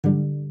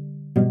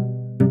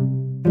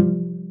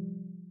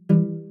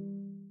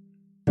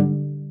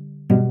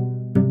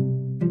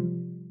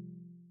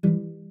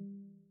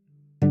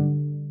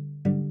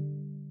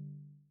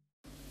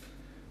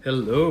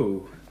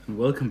Hello, and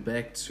welcome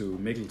back to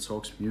Mikkel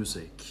Talks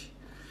Music,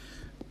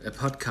 a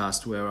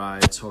podcast where I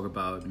talk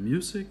about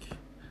music,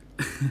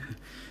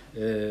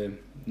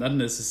 not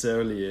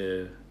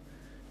necessarily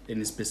in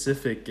any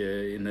specific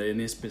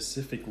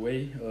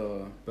way,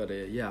 but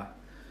I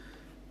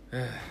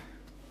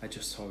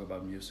just talk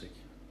about music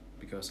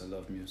because I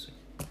love music.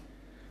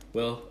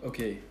 Well,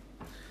 okay.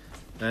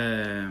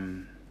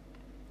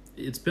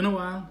 It's been a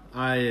while.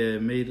 I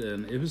made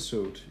an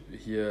episode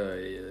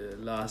here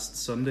last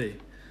Sunday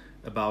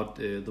about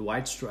the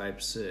White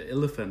Stripes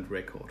Elephant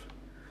record,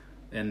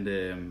 and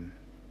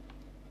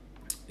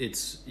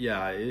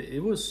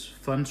it was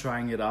fun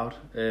trying it out.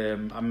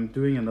 I'm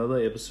doing another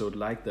episode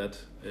like that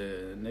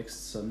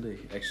next Sunday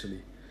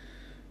actually,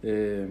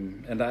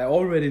 and I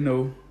already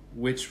know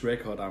which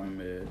record I'm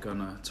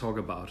gonna talk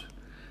about,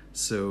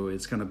 so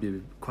it's gonna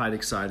be quite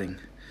exciting.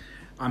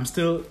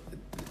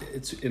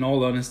 In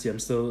all honesty, I'm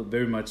still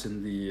very much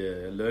in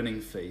the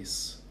learning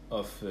phase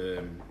of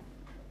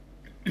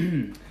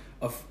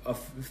of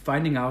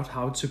finding out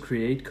how to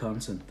create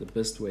content the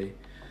best way,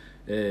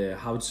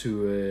 how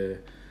to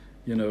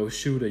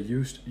shoot a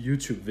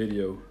YouTube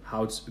video,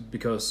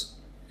 because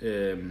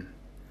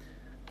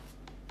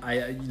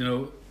I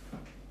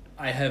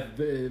have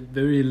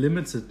very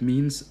limited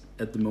means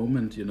at the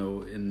moment,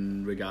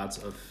 in regards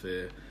of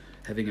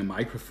having a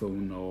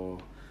microphone or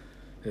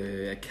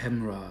a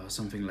camera or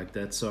something like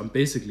that. So I'm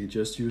basically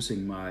just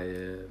using my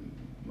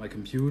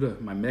computer,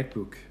 my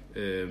MacBook,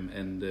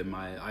 and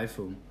my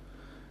iPhone.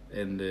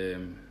 And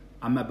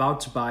I'm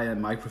about to buy a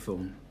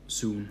microphone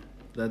soon.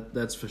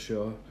 That's for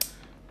sure.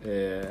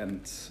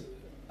 And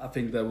I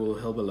think that will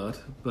help a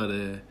lot.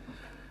 But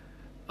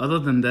other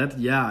than that,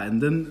 yeah.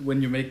 And then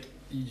when you make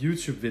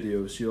YouTube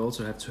videos, you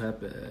also have to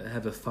have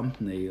a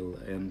thumbnail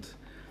and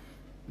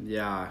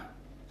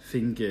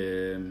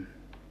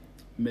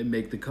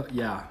make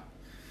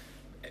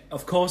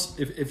Of course,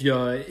 if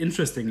you're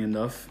interesting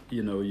enough,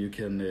 you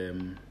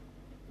can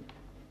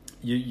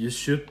you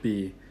should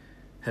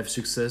have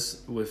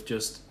success with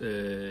just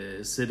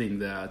sitting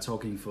there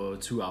talking for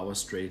 2 hours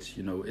straight,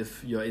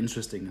 if you're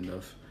interesting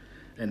enough.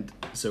 And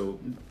so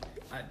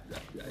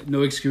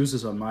no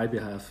excuses on my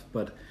behalf,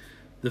 but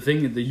the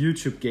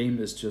YouTube game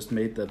is just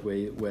made that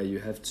way, where you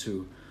have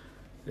to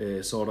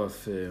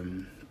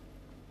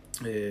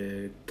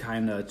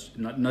kind of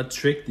not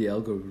trick the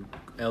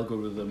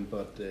algorithm,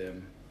 but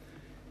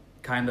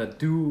kind of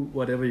do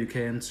whatever you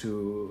can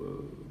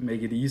to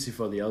make it easy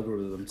for the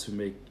algorithm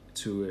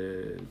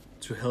to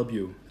help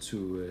you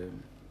to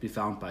be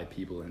found by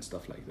people and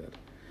stuff like that.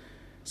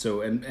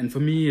 So and for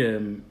me,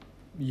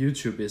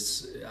 YouTube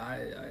is.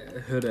 I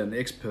heard an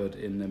expert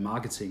in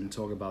marketing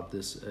talk about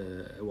this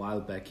a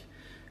while back,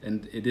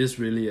 and it is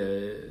really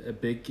a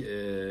big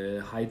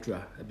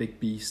hydra, a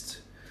big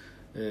beast,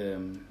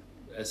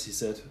 as he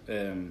said,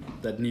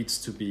 that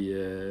needs to be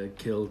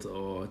killed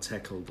or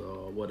tackled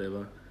or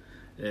whatever.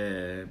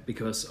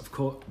 Because of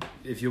course,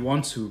 if you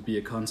want to be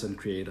a content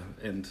creator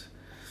and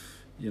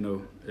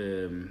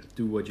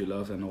do what you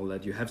love and all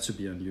that, you have to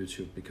be on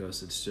YouTube,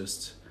 because it's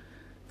just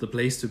the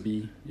place to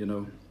be,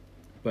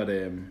 But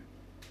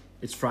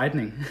it's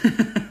frightening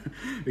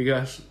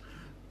because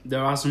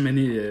there are so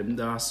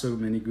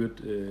many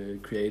good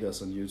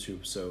creators on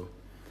YouTube. So,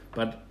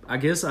 but I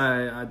guess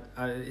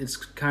it's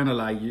kind of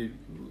like you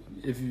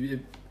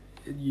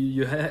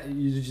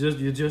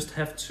just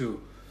have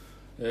to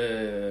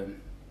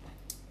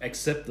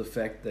accept the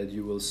fact that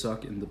you will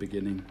suck in the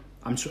beginning.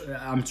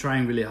 I'm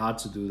trying really hard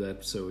to do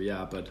that. So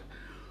yeah, but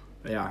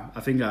yeah,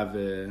 I think I've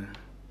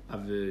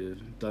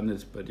done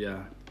it. But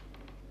yeah,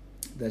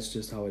 that's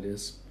just how it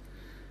is.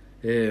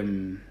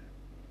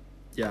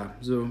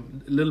 So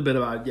a little bit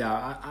about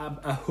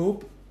I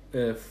hope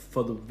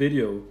for the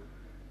video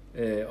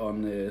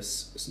on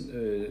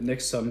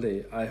next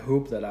Sunday, I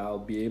hope that I'll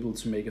be able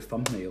to make a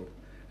thumbnail.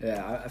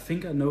 I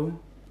think I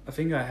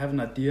have an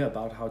idea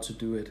about how to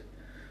do it.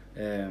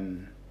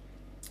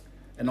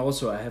 And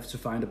also I have to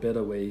find a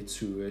better way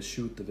to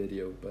shoot the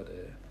video, but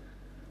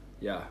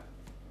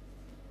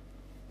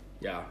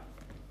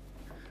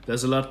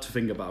there's a lot to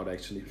think about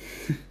actually.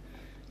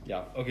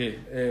 Okay.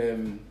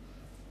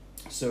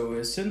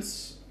 So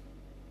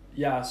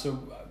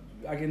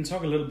I can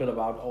talk a little bit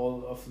about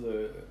all of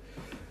the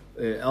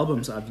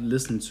albums I've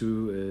listened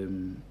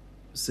to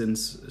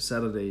since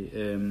Saturday.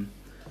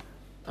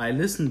 I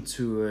listened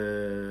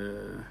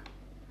to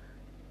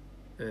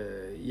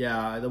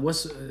there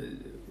was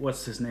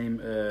what's his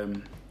name?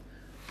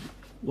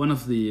 One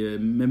of the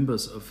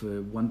members of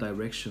One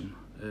Direction.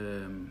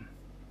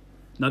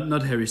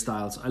 Not Harry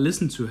Styles. I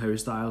listened to Harry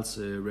Styles'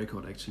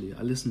 record actually.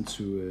 I listened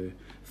to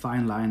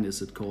Fine Line,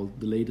 is it called,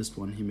 the latest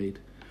one he made.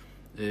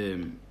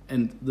 And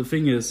the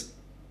thing is,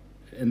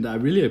 and I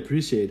really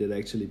appreciate it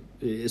actually,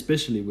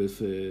 especially with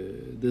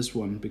this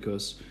one,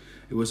 because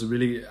it was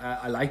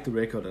I like the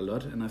record a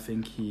lot, and I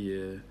think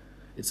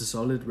it's a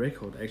solid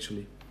record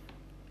actually.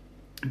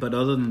 But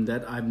other than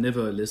that, I've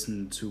never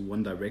listened to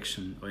One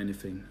Direction or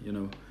anything,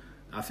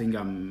 I think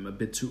I'm a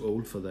bit too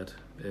old for that.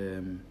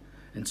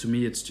 And to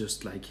me, it's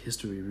just like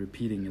history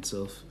repeating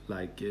itself,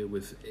 like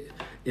with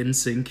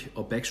NSYNC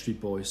or Backstreet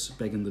Boys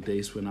back in the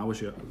days when I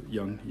was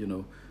young. You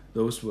know,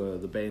 those were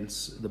the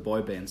bands, the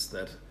boy bands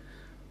that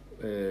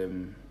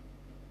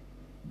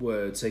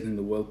were taking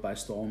the world by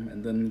storm.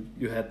 And then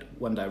you had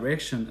One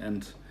Direction,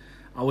 and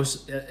I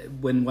was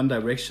when One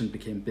Direction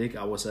became big,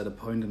 I was at a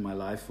point in my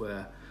life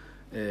where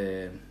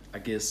I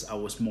guess I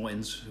was more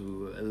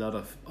into a lot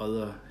of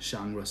other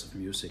genres of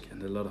music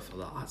and a lot of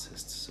other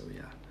artists. So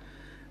yeah.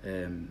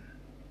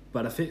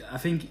 But I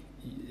think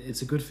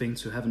it's a good thing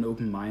to have an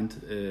open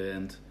mind,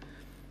 and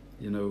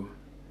you know,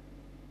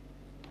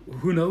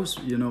 who knows?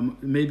 You know,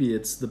 maybe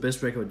it's the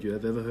best record you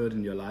have ever heard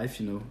in your life.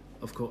 You know,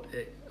 of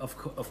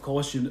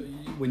course, you know,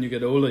 when you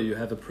get older, you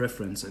have a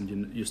preference, and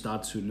you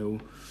start to know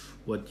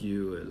what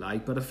you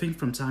like. But I think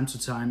from time to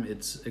time,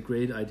 it's a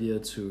great idea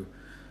to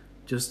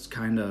just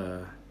kind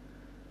of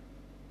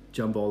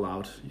jump all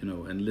out, you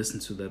know, and listen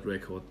to that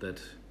record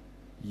that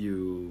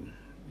you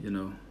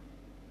know.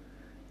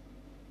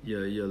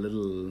 You're a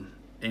little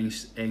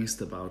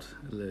angst about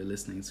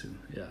listening to.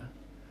 Yeah,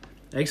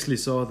 I actually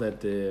saw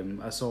that.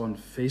 I saw on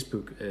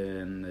Facebook,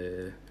 and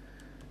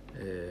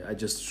I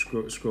just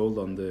scrolled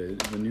on the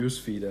news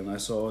feed, and I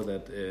saw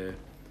that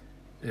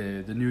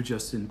the new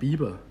Justin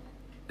Bieber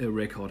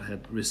record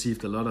had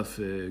received a lot of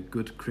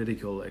good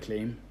critical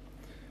acclaim.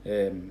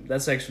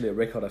 That's actually a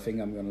record I think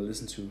I'm gonna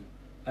listen to.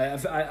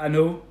 I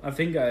know. I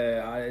think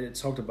I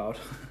talked about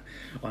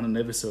on an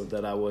episode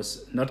that I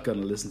was not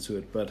gonna listen to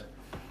it, but.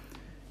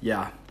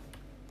 Yeah,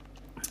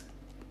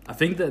 I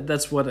think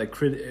that's what what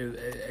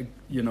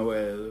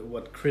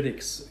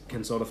critics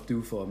can sort of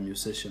do for a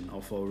musician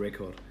or for a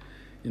record,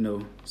 you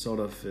know, sort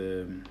of.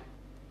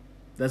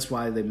 That's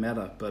why they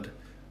matter. But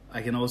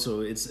I can also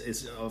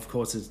it's of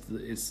course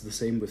it's the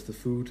same with the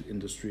food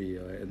industry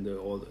and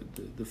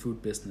the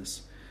food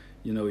business,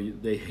 you know.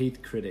 They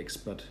hate critics,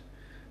 but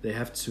they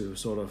have to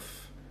sort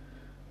of,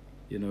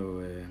 you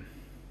know,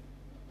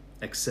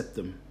 accept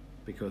them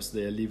because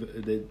they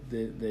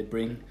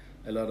bring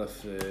a lot of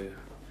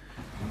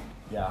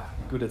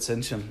good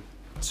attention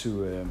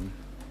to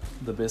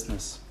the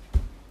business.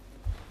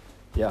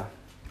 Yeah.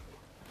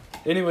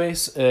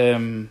 Anyways,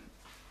 I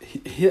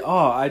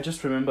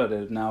just remembered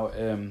it now.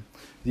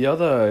 The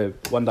other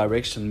One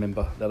Direction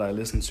member that I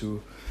listened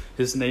to,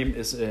 his name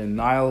is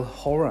Niall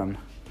Horan.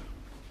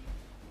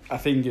 I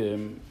think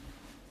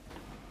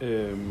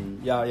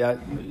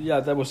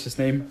that was his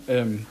name.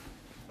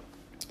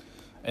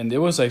 And it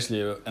was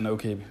actually an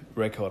okay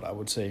record, I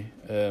would say.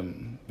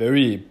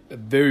 Very,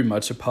 very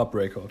much a pop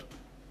record.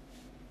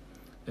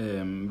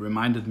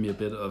 Reminded me a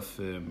bit of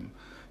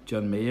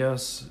John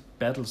Mayer's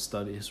Battle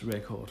Studies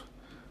record.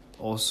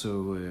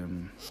 Also,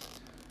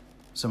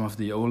 some of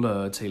the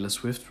older Taylor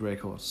Swift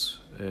records.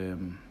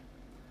 And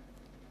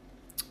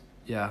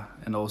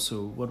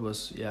also,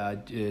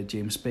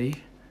 James Bay.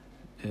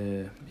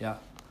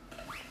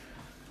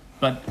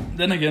 But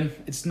then again,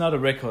 it's not a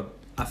record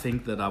I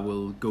think that I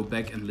will go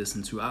back and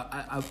listen to.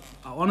 I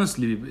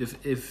honestly,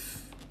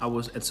 if I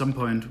was at some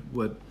point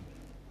would,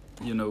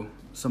 you know,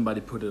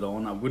 somebody put it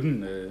on, I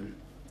wouldn't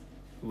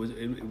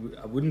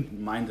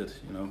mind it,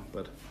 you know.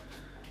 But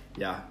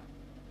yeah,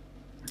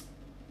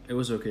 it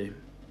was okay.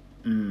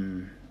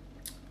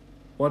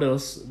 What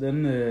else?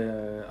 Then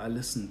I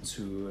listened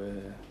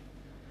to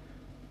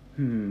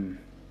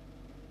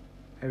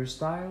Harry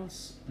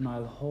Styles,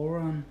 Niall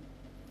Horan.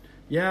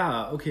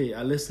 Yeah, okay.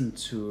 I listened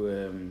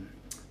to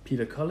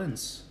Peter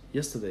Collins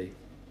yesterday.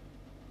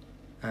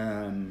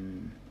 I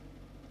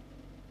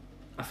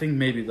think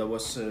maybe there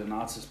was an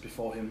artist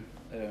before him,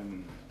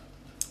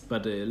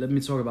 but let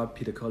me talk about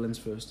Peter Collins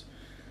first.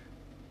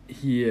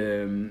 He's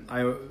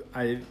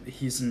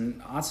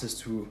an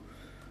artist who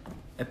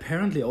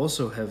apparently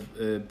also have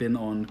been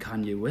on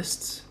Kanye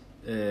West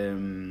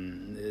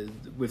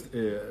with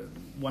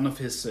one of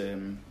his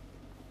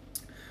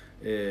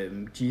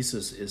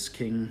Jesus is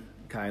King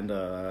kind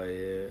of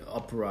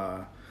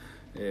opera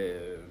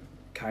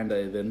kind of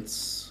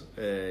events.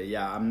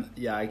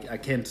 I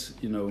can't,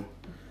 you know,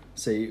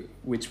 say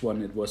which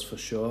one it was for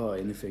sure or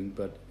anything,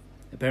 but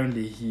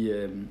apparently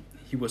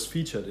he was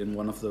featured in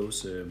one of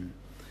those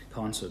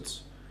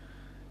concerts,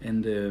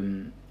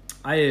 and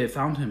I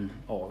found him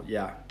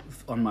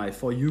on my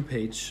For You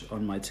page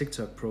on my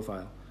TikTok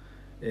profile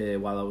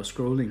while I was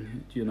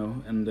scrolling, you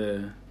know,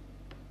 and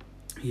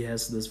he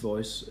has this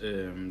voice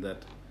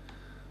that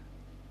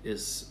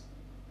is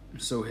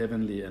so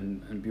heavenly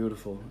and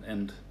beautiful,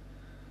 and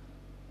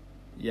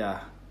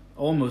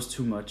almost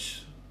too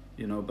much,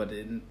 you know, but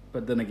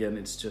then again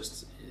it's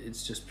just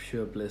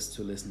pure bliss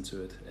to listen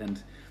to it.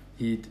 And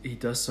he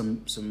does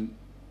some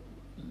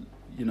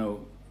you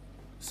know,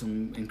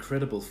 some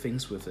incredible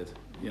things with it,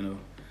 you know.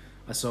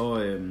 I saw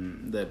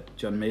that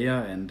John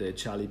Mayer and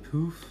Charlie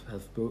Puth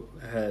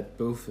had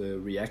both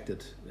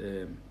reacted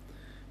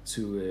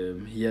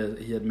to he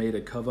had made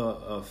a cover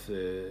of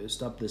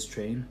Stop This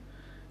Train,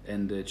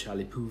 and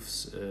Charlie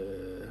Puth's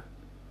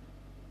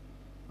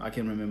I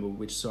can't remember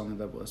which song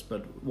that was,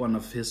 but one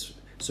of his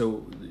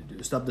So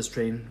Stop This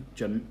Train,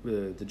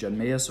 the John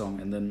Mayer song,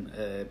 and then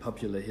a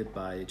popular hit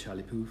by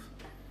Charlie Puth.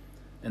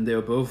 And they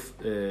were both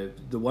the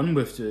one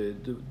with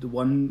the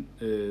one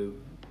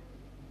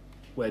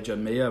where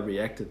John Mayer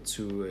reacted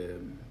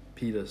to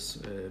Peter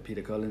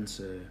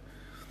Collins'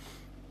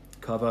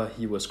 cover.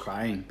 He was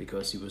crying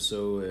because he was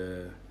so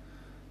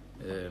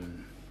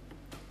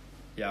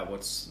he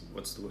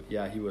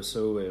was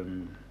so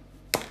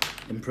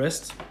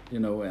impressed,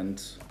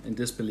 and in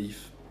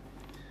disbelief.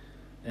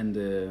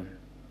 And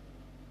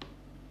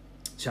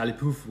Charlie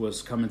Puth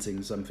was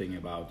commenting something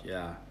about,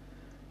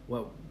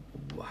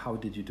 how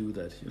did you do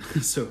that?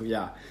 So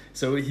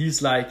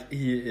he's like,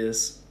 he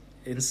is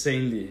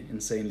insanely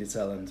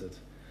talented.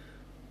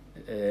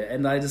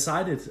 And I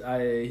decided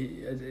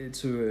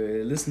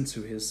to listen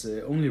to his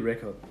only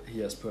record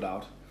he has put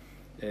out,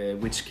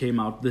 which came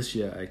out this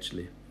year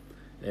actually.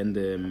 And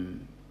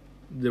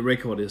the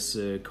record is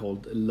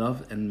called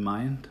Love and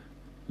Mind.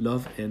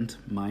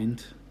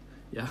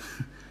 Yeah.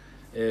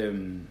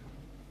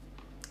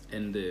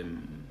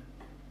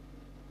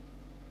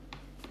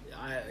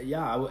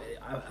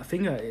 I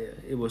think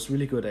it was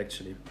really good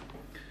actually.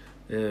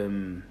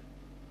 I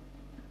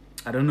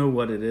don't know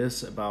what it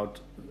is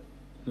about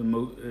a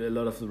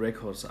lot of the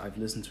records I've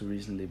listened to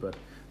recently, but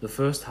the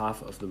first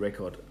half of the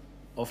record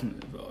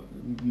often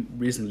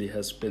recently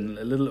has been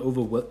a little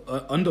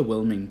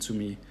underwhelming to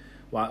me,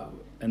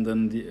 and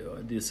then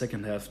the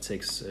second half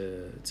takes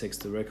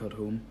the record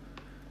home,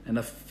 and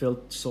I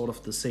felt sort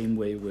of the same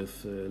way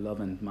with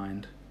Love and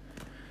Mind.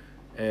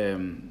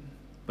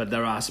 But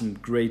there are some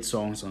great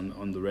songs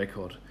on the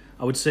record.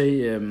 I would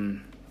say,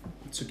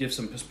 to give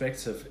some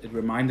perspective, it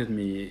reminded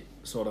me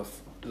sort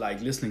of like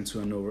listening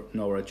to a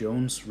Norah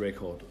Jones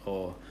record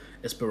or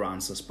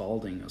Esperanza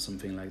Spalding or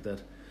something like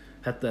that.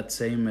 Had that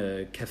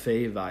same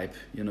cafe vibe,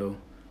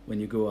 when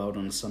you go out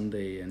on a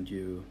Sunday and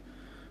you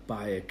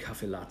buy a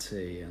cafe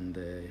latte and,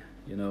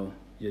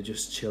 you're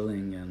just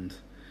chilling and,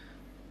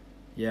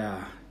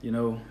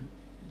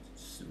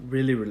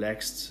 really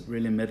relaxed,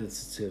 really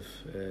meditative,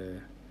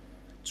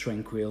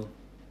 tranquil.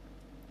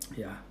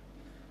 Yeah.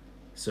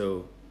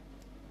 So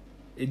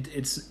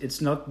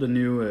it's not the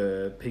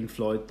new Pink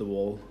Floyd The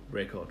Wall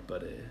record,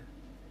 but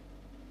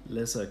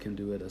Lesser can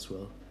do it as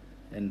well.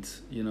 And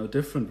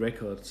different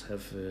records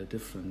have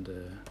different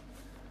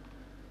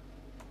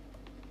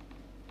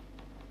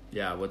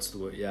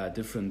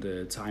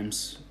different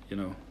times,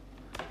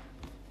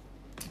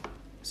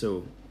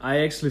 So I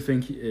actually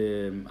think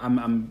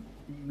I'm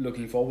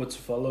looking forward to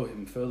follow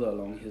him further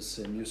along his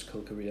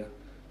musical career.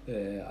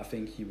 I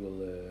think he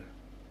will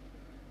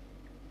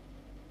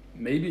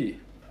maybe,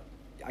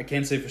 I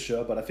can't say for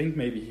sure, but I think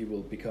maybe he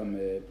will become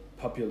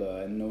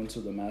popular and known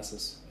to the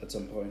masses at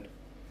some point.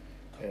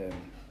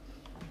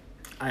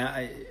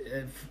 I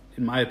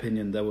in my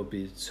opinion, that would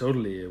be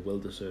totally well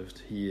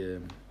deserved. He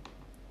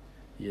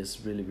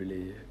is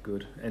really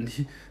good,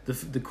 and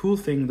the cool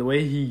thing, the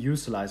way he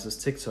utilizes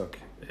TikTok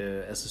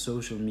as a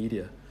social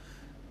media,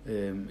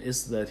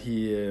 is that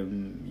he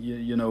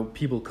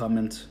people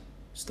comment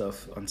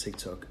stuff on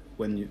TikTok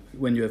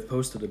when you have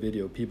posted a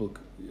video. People,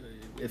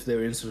 if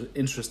they're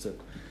interested,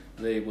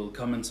 they will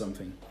comment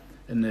something,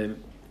 and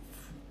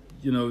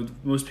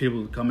most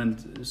people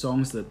comment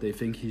songs that they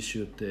think he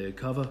should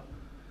cover,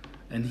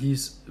 and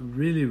he's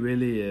really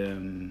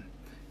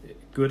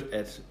good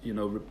at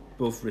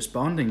both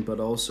responding, but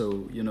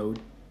also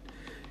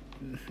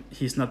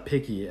he's not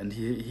picky, and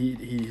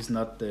he's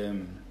not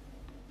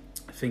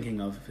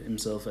thinking of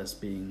himself as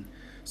being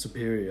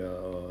superior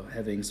or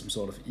having some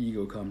sort of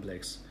ego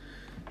complex.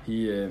 I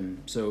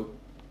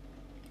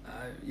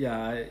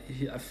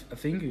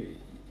think.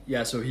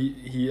 Yeah, so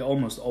he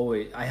almost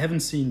always. I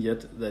haven't seen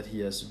yet that he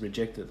has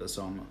rejected a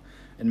song,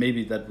 and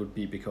maybe that would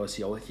be because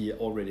he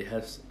already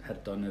had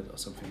done it or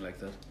something like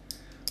that.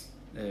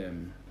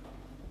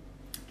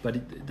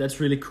 But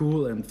that's really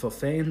cool, and for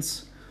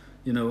fans,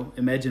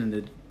 imagine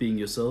it being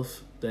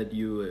yourself, that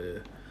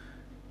you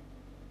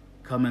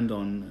comment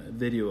on a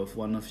video of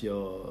one of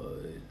your,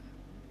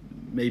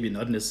 maybe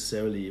not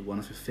necessarily one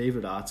of your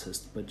favorite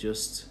artists, but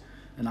just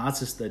an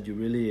artist that you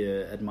really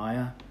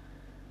admire,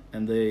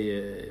 and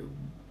they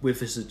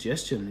with a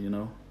suggestion,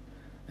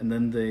 and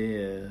then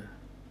they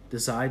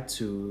decide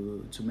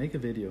to make a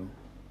video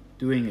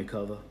doing a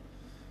cover.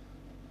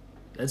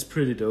 That's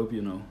pretty dope,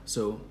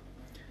 So,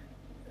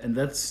 and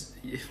that's,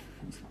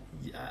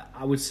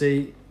 I would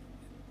say,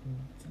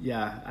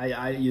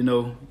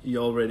 you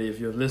already, if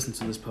you have listened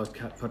to this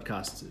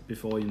podcast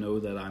before, you know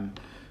that I'm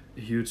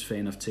a huge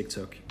fan of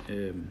TikTok,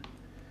 and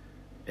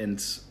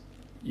that's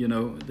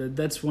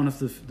one of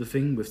the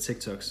thing with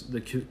TikToks,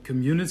 the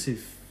community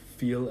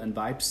feel and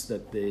vibes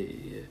that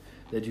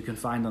you can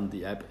find on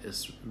the app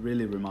is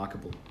really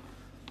remarkable.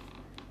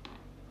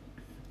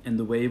 And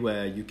the way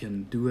where you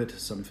can do it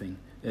somebody,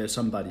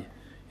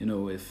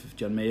 if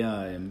John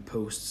Mayer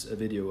posts a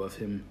video of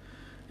him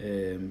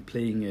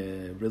playing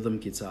a rhythm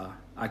guitar,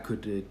 I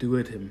could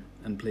duet him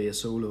and play a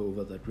solo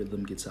over that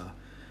rhythm guitar.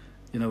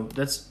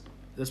 That's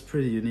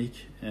pretty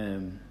unique,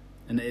 and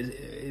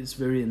it's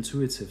very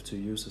intuitive to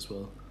use as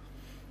well.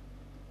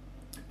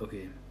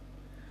 Okay.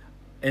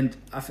 And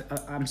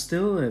I'm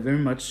still very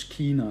much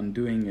keen on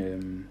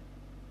doing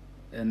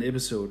an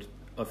episode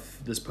of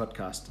this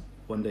podcast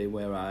one day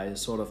where I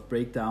sort of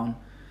break down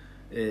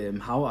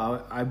how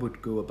I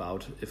would go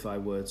about if I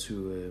were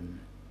to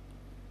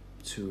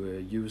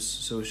use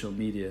social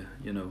media,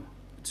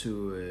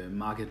 to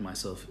market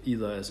myself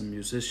either as a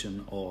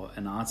musician or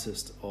an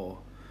artist or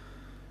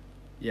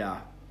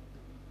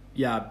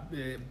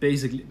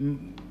basically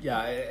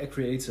a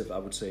creative, I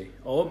would say,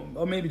 or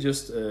maybe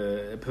just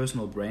a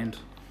personal brand.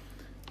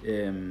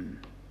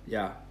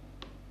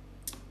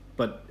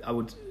 But I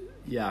would,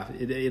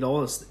 it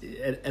all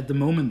at the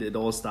moment it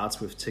all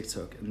starts with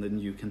TikTok, and then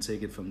you can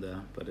take it from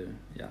there.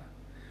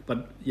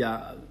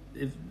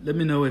 Let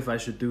me know if I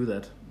should do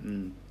that.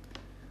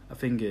 I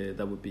think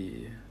that would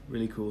be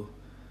really cool.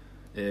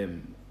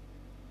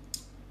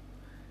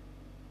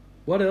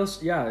 What else?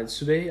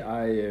 Today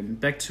I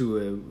back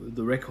to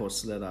the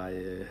records that I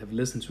have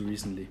listened to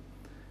recently.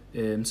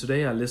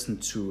 Today I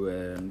listened to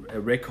a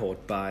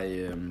record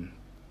by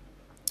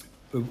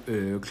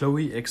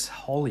Chloe X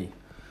Holly,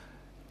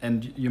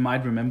 and you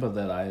might remember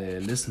that I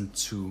listened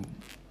to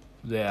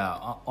their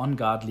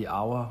Ungodly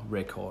Hour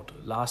record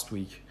last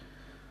week,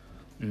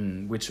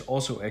 which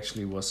also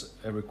actually was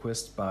a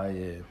request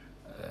by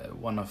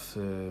one of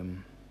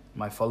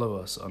my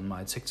followers on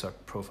my TikTok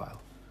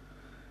profile.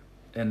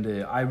 And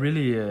I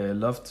really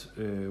loved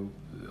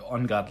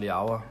Ungodly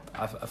Hour.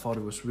 I thought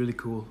it was really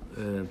cool.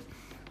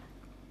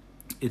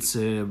 It's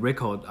a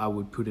record I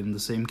would put in the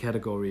same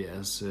category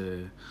as,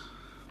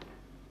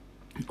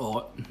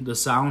 or the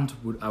sound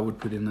I would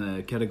put in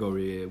a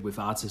category with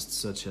artists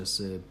such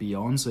as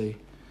Beyonce,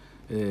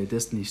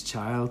 Destiny's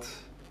Child,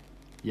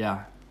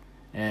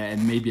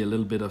 and maybe a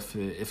little bit of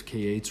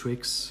FKA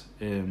Twigs.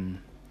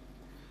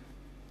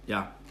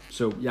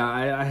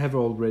 I have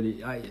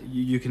already.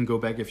 You can go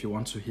back if you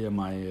want to hear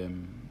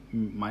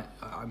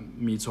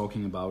me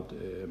talking about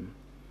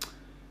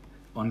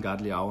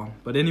Ungodly Hour.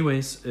 But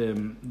anyways,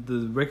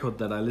 the record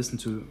that I listened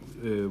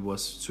to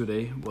was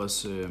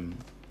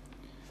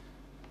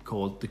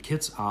called "The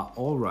Kids Are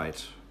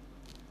Alright."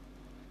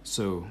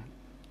 So,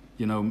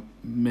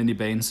 many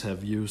bands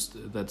have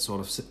used that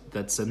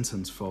that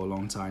sentence for a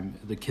long time.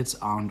 The kids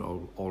aren't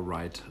all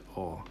right,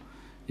 or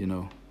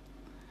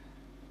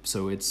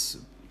So it's.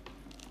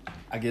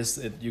 I guess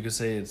you could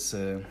say it's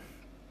a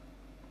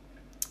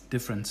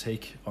different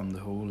take on the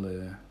whole.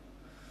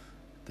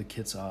 The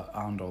kids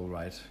aren't all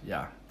right.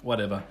 Yeah,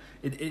 whatever.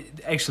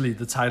 It actually,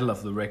 the title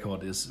of the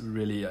record is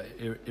really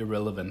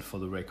irrelevant for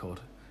the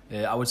record.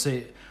 I would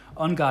say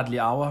Ungodly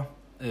Hour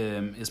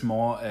is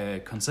more a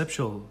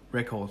conceptual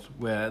record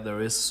where there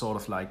is sort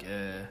of like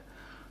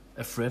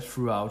a thread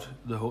throughout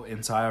the whole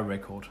entire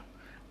record,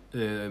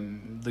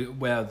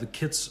 where the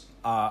kids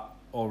are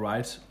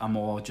alright are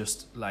more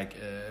just like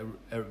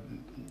a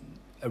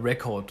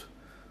record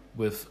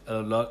with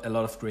a lot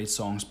of great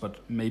songs, but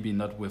maybe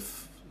not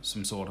with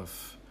some sort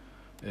of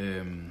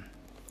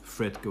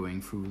thread going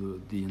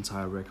through the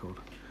entire record.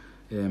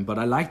 But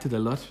I liked it a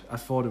lot. I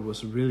thought it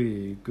was a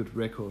really good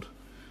record.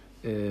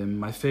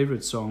 My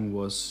favorite song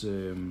was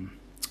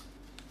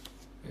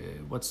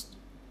what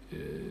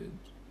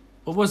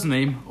was the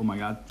name? Oh my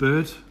god,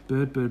 Bird.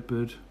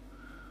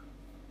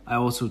 I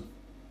also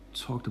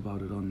talked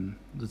about it on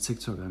the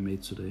TikTok I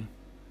made today.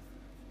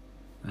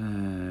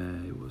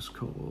 It was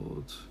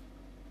called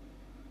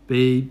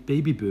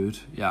Baby Bird.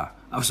 Yeah,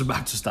 I was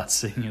about to start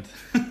singing it.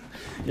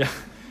 yeah,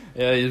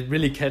 it's a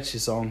really catchy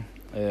song.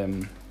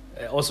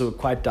 Also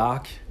quite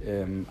dark.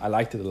 I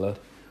liked it a lot.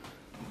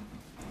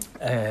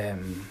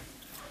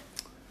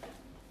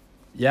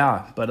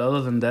 But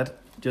other than that,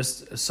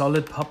 just a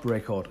solid pop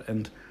record,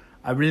 and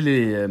I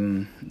really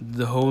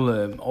the whole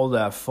all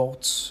their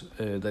thoughts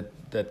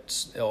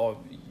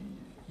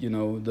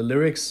the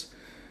lyrics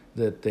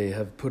that they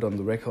have put on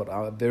the record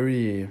are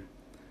very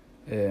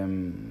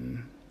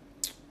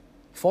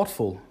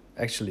thoughtful,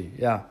 actually.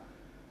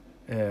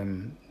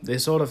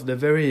 They're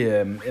very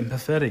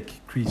empathetic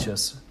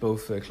creatures,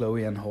 both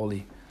Chloe and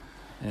Holly,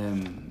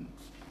 and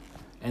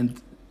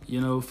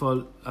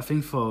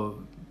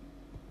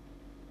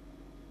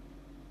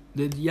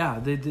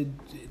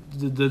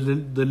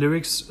the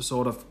lyrics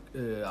sort of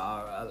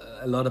are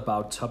a lot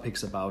about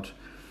topics about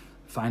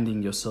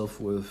finding your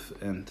self-worth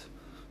and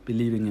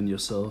believing in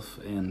yourself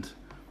and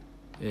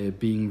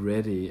being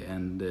ready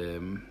and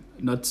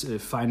not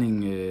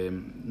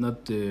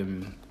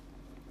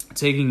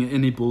taking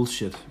any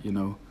bullshit,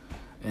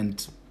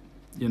 and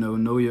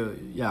know your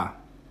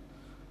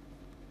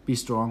be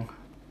strong,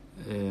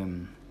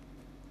 and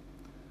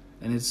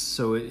it's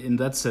so in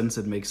that sense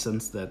it makes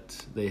sense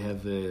that they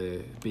have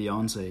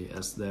Beyonce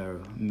as their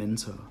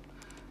mentor.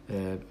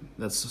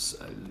 That's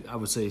I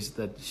would say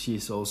that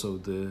she's also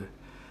the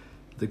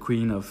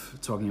queen of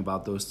talking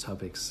about those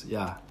topics.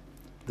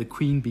 The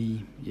queen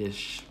bee.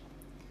 Yes.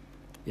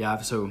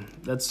 So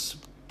that's,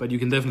 but you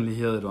can definitely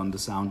hear it on the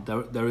sound.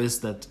 There is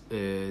that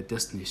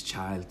Destiny's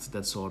Child,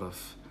 that sort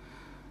of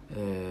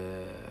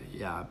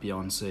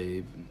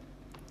Beyonce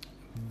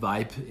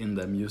vibe in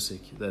their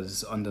music that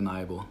is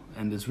undeniable,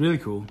 and it's really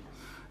cool.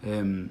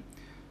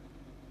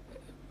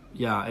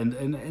 Yeah, and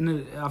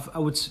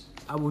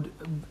I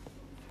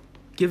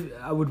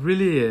would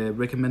really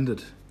recommend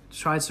it.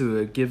 Try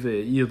to give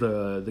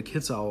either The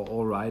Kids Are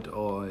Alright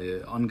or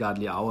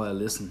Ungodly Hour a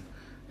listen.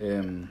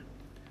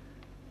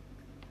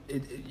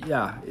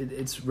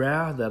 It's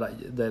rare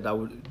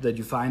that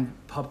you find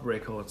pop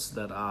records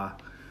that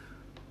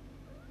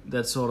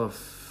sort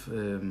of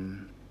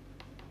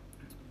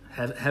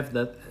have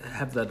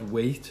that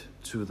weight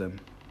to them,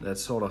 that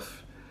sort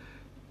of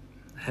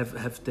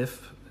have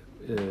depth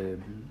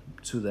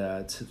to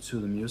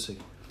the music.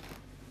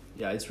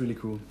 Yeah, it's really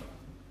cool.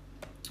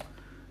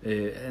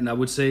 And I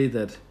would say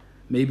that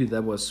maybe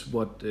that was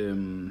what a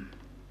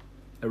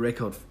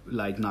record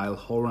like Niall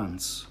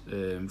Horan's,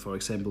 for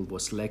example,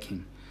 was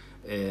lacking.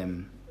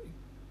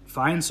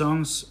 Fine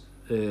songs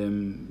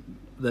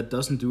that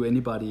doesn't do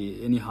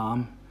anybody any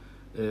harm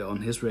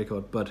on his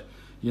record, but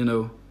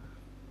you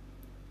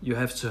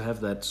have to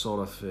have that sort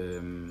of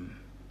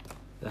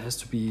there has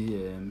to be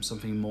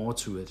something more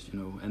to it,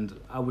 and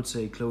I would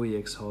say Chloe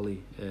X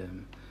Holly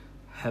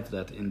have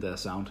that in their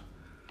sound.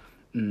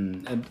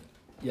 And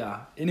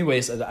yeah,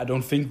 anyways, I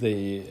don't think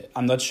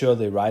I'm not sure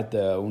they write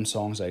their own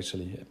songs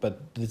actually,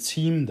 but the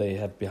team they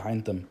have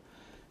behind them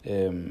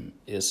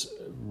is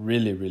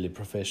really, really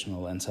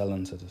professional and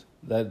talented.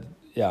 But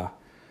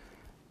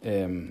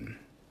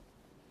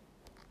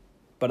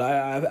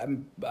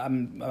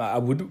I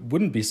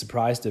wouldn't be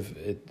surprised if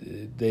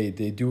they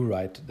do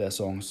write their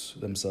songs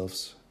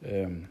themselves,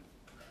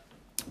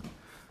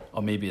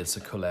 or maybe it's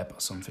a collab or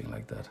something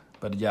like that.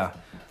 But yeah,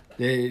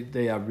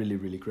 they are really,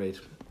 really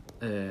great.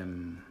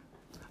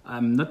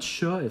 I'm not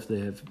sure if they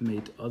have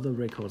made other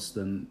records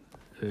than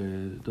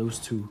those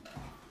two.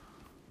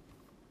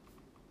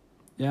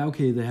 Yeah,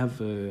 okay, they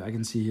have, I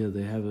can see here,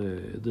 they have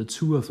The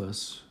Two of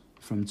Us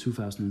from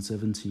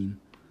 2017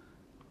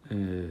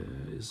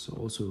 is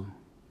also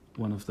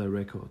one of their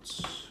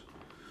records.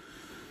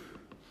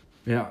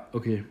 Yeah,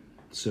 okay,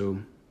 so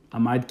I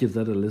might give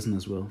that a listen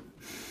as well.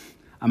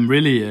 I'm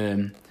really,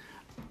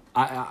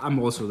 I'm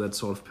also that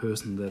sort of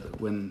person that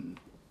when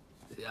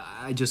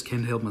I just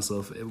can't help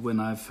myself. When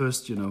I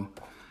first,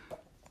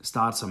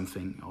 start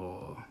something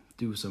or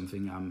do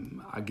something,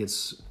 I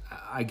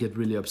get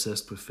really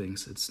obsessed with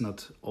things. It's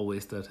not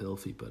always that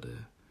healthy, but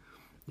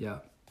yeah.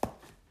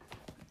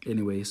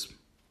 Anyways,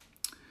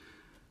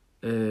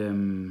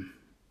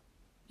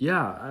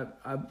 yeah,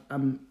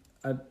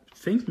 I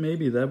think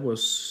maybe that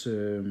was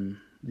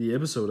the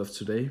episode of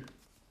today.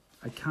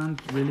 I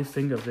can't really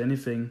think of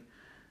anything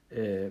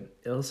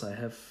else I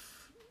have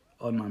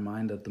on my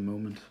mind at the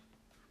moment.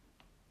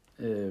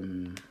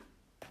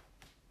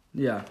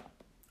 Yeah,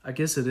 I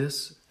guess it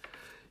is.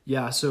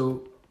 Yeah,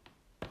 so...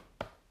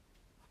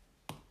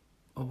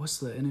 Oh, was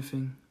there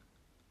anything?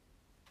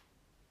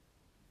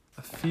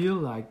 I feel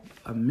like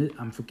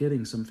I'm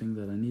forgetting something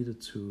that I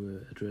needed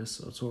to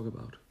address or talk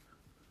about.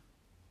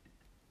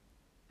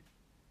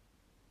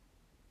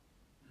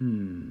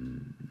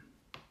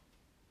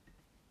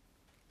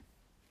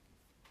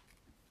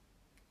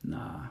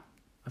 Nah,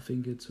 I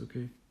think it's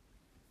okay.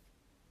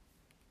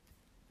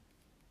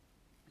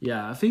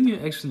 Yeah, I think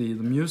actually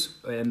the music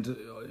and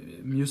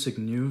music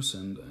news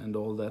and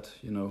all that,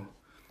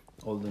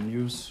 all the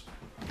news,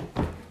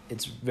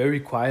 it's very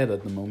quiet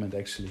at the moment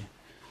actually.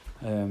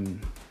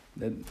 And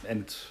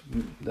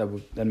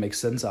that makes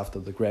sense after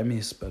the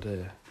Grammys, but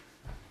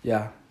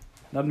yeah,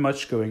 not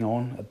much going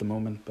on at the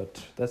moment,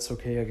 but that's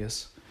okay, I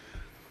guess.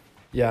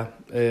 Yeah,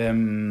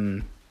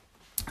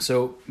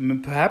 so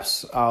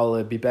perhaps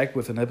I'll be back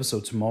with an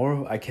episode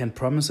tomorrow. I can't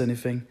promise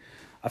anything.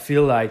 I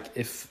feel like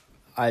if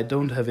I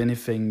don't have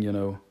anything,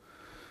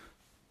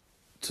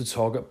 to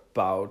talk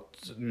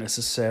about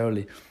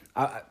necessarily.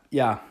 I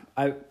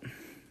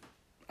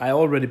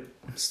already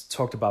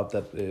talked about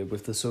that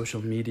with the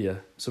social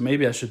media, so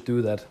maybe I should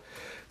do that.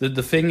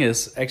 The thing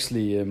is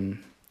actually,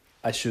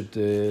 I should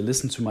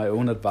listen to my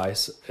own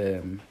advice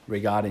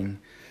regarding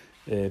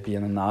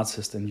being an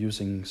artist and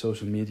using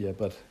social media.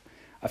 But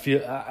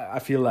I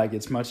feel like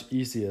it's much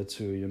easier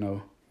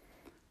to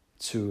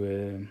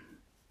to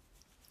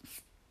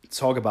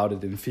talk about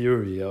it in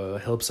theory or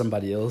help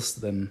somebody else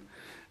than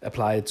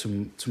apply it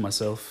to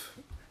myself.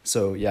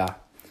 So yeah.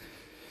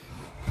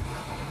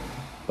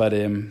 But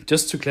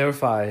just to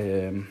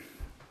clarify,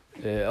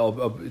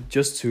 or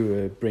just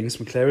to bring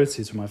some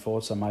clarity to my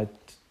thoughts, I might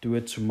do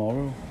it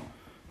tomorrow.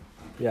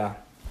 Yeah,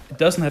 it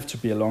doesn't have to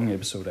be a long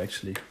episode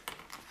actually.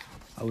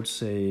 I would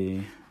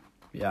say,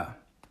 yeah.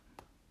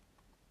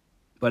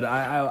 But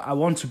I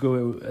want to go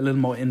a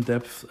little more in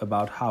depth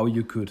about how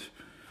you could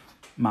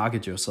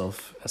market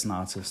yourself as an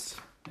artist.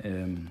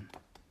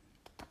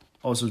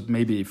 Also,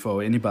 maybe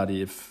for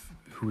anybody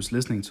who's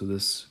listening to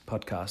this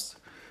podcast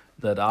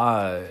that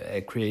are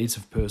a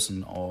creative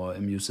person or a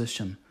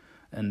musician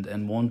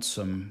and want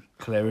some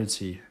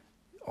clarity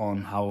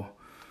on how,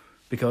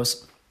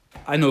 because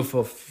I know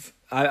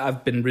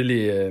I've been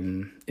really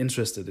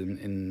interested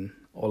in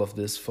all of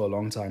this for a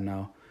long time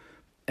now,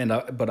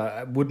 but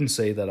I wouldn't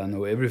say that I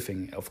know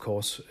everything, of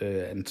course,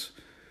 and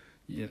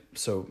yeah,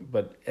 so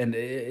but and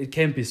it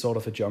can be sort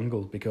of a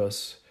jungle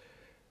because,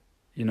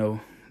 then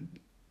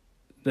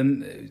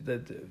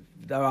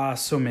there are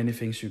so many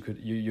things you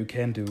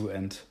can do,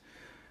 and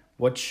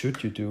what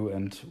should you do,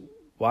 and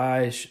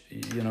why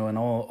and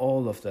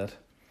all of that.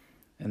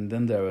 And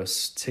then there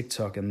is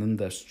TikTok, and then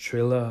there's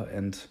Triller,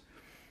 and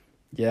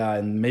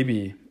and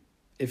maybe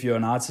if you're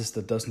an artist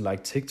that doesn't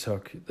like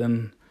TikTok,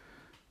 then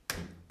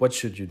what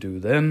should you do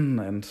then,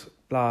 and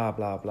blah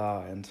blah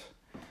blah.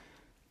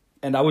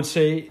 And I would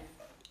say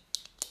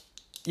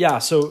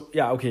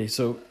okay,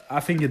 so I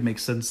think it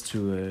makes sense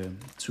to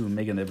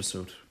make an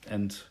episode,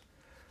 and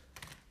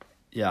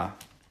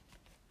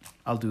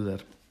I'll do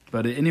that.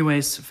 But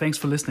anyways, thanks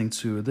for listening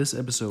to this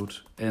episode,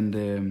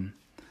 and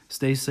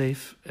stay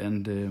safe,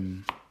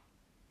 and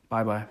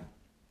bye bye.